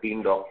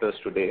 113 doctors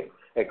today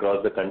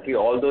across the country.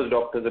 All those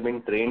doctors have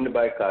been trained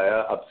by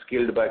Kaya,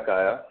 upskilled by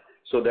Kaya,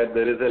 so that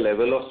there is a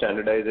level of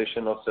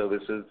standardization of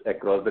services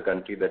across the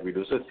country that we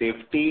do. So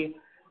safety,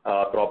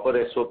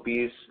 proper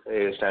SOPs,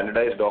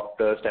 standardized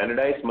doctors,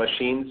 standardized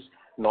machines,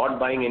 not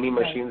buying any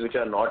machines which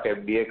are not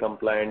FDA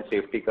compliant,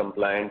 safety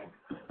compliant,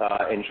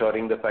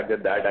 ensuring the fact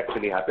that that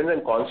actually happens,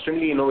 and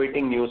constantly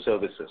innovating new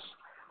services.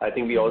 I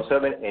think we also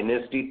have an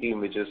NSD team,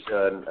 which is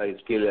a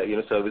skill,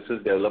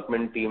 services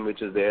development team,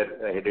 which is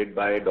there headed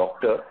by a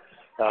doctor,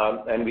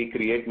 and we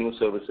create new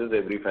services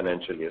every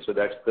financial year. So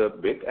that's the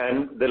bit.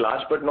 And the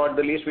last but not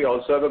the least, we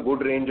also have a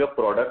good range of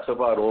products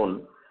of our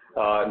own.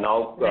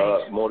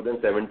 More than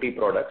 70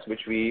 products,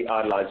 which we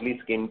are largely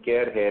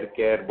skincare, hair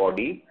care,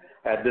 body.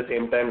 At the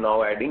same time,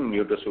 now adding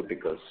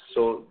nutraceuticals.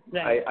 So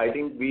I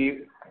think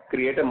we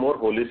create a more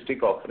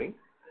holistic offering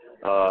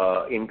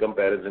in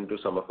comparison to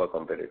some of our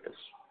competitors.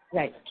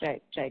 Right.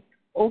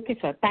 Okay,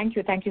 sir. Thank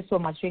you. Thank you so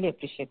much. Really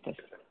appreciate this.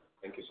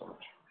 Thank you so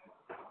much.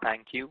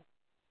 Thank you.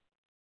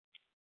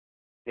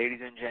 Ladies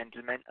and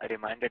gentlemen, a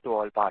reminder to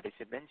all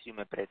participants, you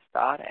may press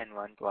star and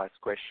 1 to ask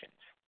questions.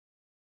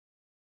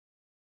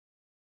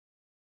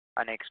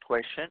 Our next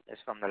question is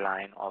from the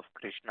line of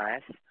Krishna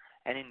S.,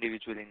 an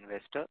individual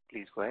investor.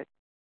 Please go ahead.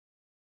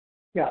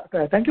 Yeah,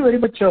 thank you very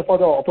much for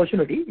the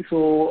opportunity.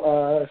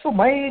 So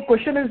my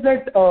question is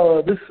that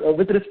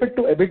with respect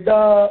to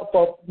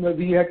EBITDA,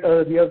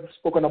 we have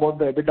spoken about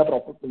the EBITDA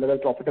level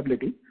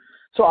profitability.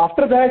 So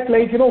after that,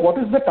 what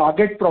is the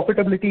target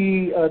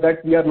profitability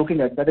that we are looking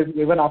at? That is,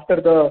 even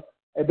after the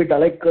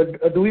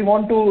EBITDA, do we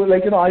want to,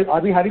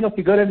 are we having a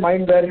figure in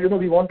mind where,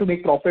 we want to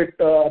make profit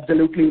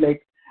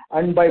absolutely,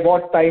 and by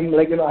what time,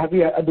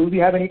 do we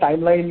have any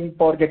timeline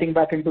for getting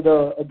back into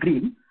the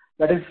green?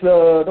 That is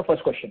the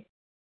first question.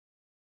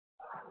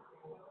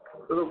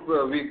 Look,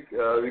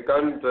 we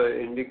can't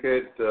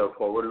indicate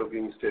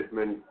forward-looking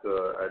statements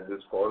at this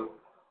call,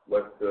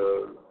 but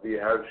we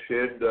have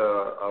shared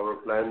our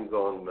plans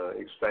on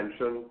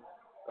expansion,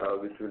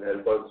 which will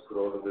help us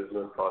grow the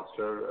business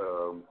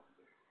faster,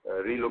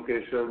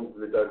 relocations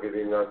which are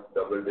giving us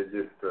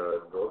double-digit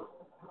growth,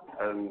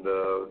 and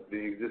the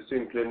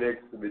existing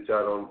clinics which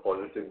are on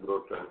positive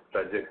growth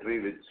trajectory,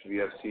 which we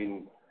have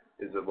seen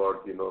is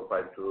about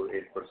 5 to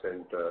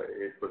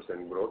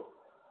 8% growth.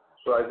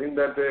 So I think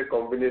that a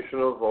combination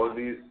of all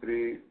these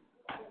three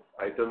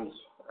items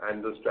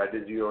and the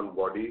strategy on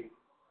body,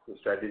 the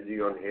strategy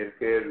on hair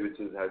care, which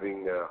is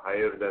having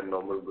higher than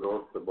normal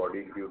growth, the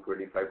body grew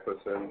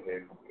 25%,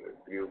 hair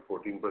grew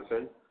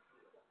 14%,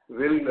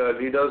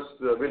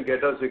 will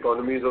get us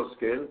economies of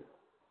scale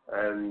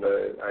and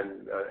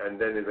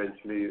then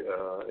eventually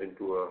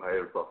into a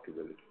higher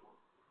profitability.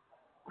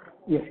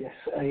 Yes.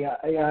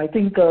 I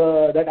think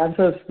that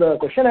answers the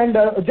question. And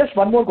just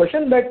one more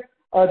question, that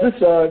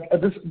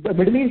this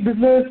Middle East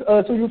business,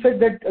 so you said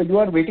that you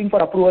are waiting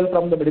for approval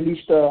from the Middle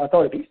East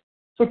authorities.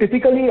 So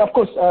typically, of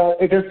course,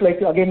 it is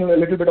again a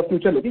little bit of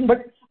future looking,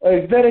 but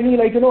is there any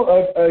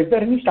is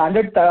there any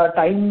standard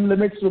time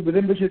limits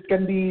within which it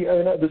can be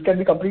this can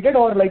be completed,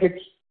 or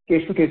it's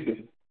case to case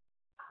basis?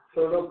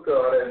 So look,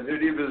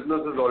 LGD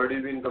business has already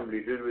been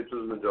completed, which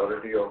is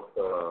majority of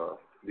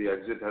the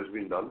exit has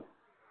been done.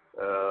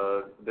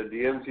 The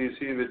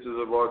DMCC, which is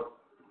about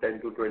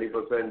 10 to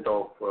 20%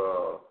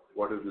 of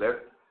what is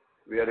left,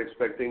 we are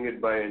expecting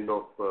it by end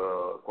of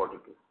quarter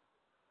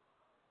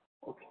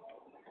 2. Okay.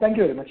 Thank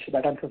you very much.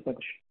 That answers my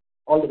question.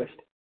 All the best.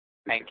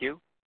 Thank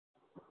you.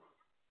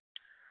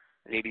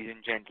 Ladies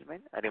and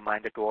gentlemen, a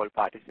reminder to all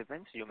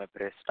participants, you may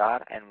press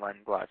star and 1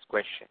 to ask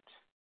questions.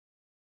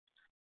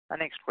 Our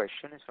next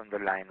question is from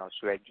the line of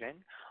Swet Jain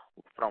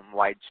from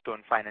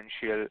Whitestone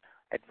Financial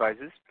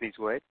Advisors. Please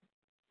go ahead.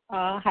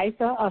 Hi,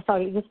 sir.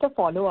 Sorry, just a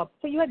follow-up.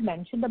 So you had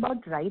mentioned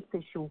about rights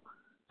issue.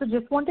 So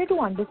just wanted to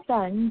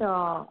understand,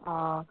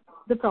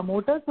 the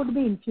promoters would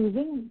be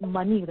infusing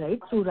money, right,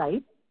 through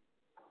rights?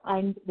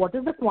 And what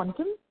is the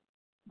quantum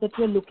that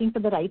you are looking for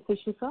the rights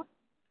issue, sir?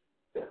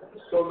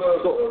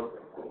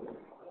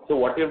 So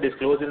what we have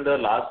disclosed in the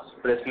last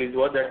press release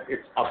was that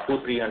it's up to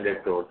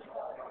 300 crores.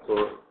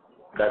 So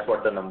that's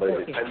what the number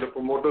is. And the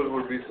promoters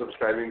would be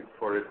subscribing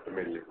for it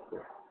mainly.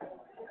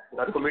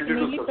 They're committed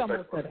to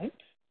subscribe. Promoter, right?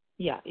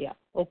 Yeah.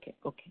 Okay.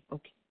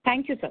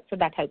 Thank you, sir. So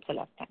that helps a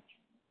lot. Thanks.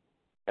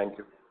 Thank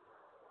you.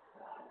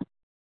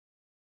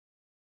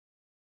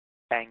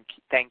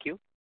 Thank you.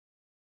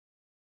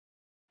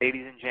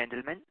 Ladies and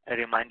gentlemen, a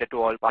reminder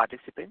to all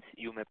participants,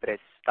 you may press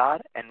star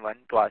and 1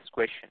 to ask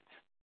questions.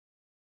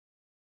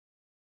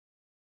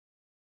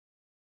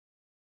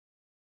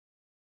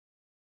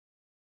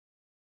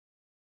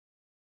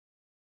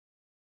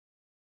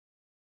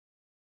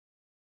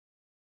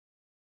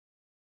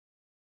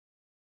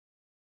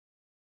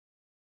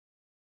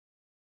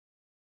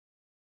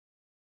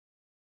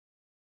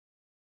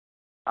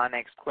 Our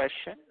next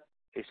question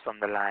is from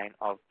the line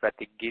of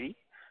Pratik Giri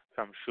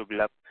from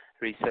Shubhlab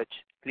Research.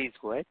 Please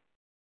go ahead.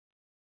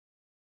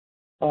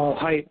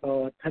 Hi.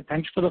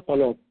 Thanks for the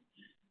follow-up.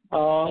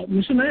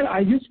 Mr. Nair,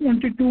 I just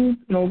wanted to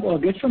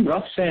get some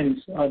rough sense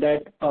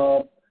that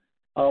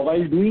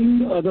while doing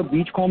the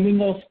beachcombing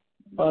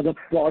of the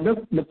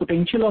product, the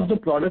potential of the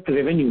product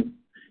revenue,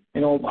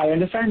 I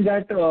understand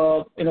that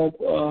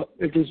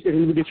it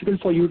will be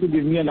difficult for you to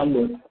give me a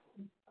number.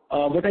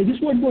 But I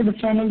just want to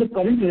understand on the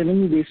current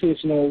revenue basis,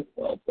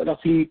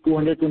 roughly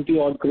 220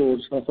 odd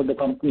crores for the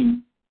company.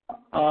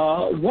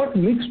 What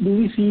mix do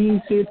we see,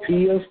 say,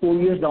 3 years, 4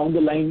 years down the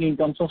line in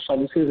terms of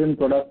services and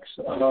products,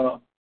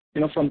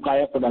 from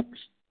Kaya products?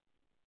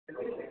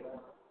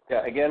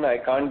 Yeah, again, I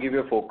can't give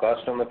you a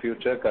forecast on the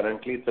future.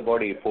 Currently, it's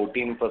about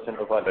 14%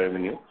 of our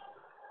revenue.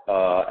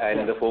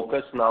 And the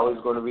focus now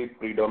is going to be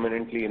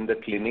predominantly in the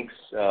clinics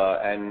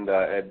and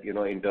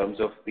in terms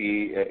of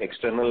the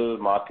external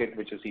market,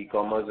 which is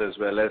e-commerce, as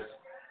well as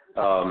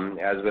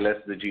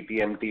the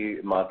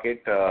GTMT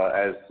market.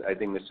 As I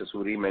think Mr.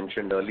 Suri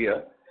mentioned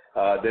earlier,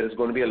 there is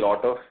going to be a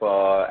lot of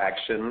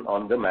action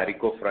on the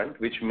Marico front,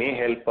 which may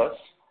help us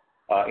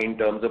in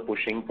terms of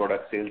pushing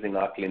product sales in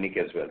our clinic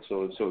as well.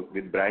 So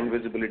with brand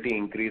visibility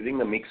increasing,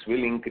 the mix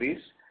will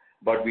increase,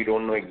 but we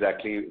don't know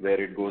exactly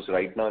where it goes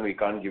right now, and we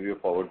can't give you a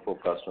forward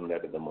forecast on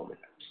that at the moment.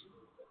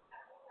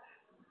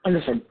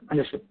 Understood.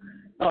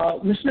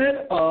 Mr.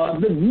 Nair,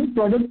 the new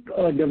product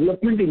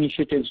development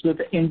initiatives, so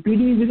the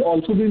NPD will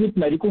also be with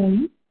Marico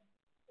only,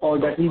 or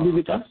that will be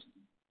with us?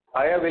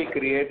 Kaya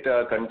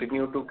will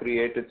continue to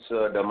create its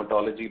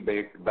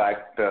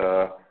dermatology-backed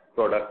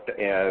product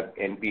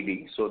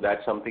NPD. So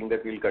that's something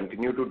that we'll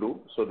continue to do.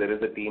 So there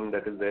is a team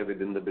that is there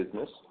within the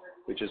business,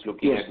 which is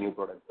looking at new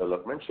product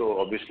development. So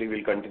obviously,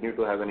 we'll continue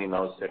to have an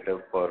in-house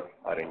setup for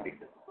R&D.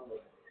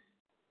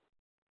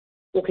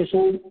 Okay,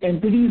 so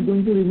NPD is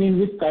going to remain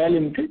with Kaya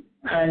Limited,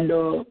 and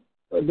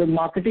the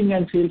marketing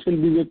and sales will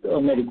be with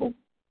Marico.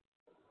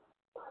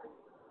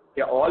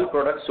 Yeah, all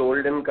products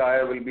sold in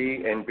Kaya will be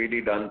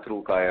NPD done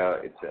through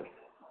Kaya itself.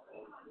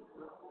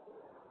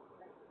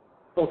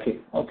 Okay.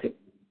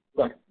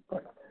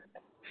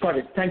 Got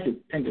it. Thank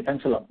you.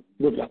 Thanks a lot.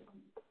 Good luck.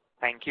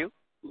 Thank you.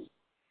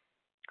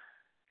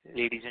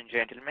 Ladies and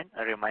gentlemen,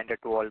 a reminder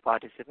to all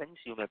participants,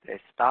 you may press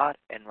star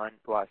and 1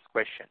 to ask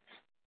questions.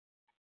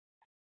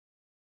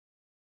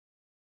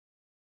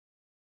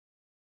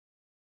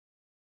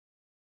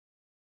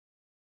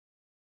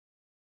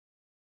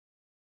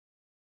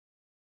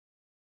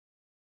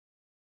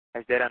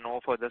 As there are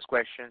no further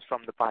questions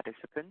from the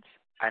participants,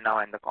 I now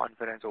hand the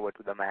conference over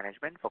to the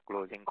management for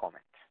closing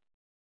comments.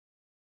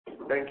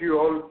 Thank you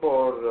all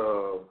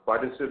for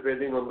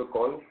participating on the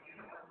call,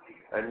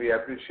 and we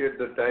appreciate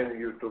the time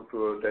you took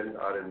to attend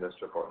our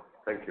investor call.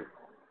 Thank you.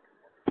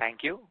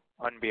 Thank you.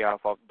 On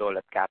behalf of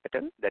Dolat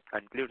Capital, that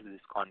concludes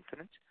this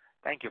conference.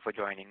 Thank you for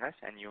joining us,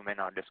 and you may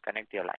now disconnect your line.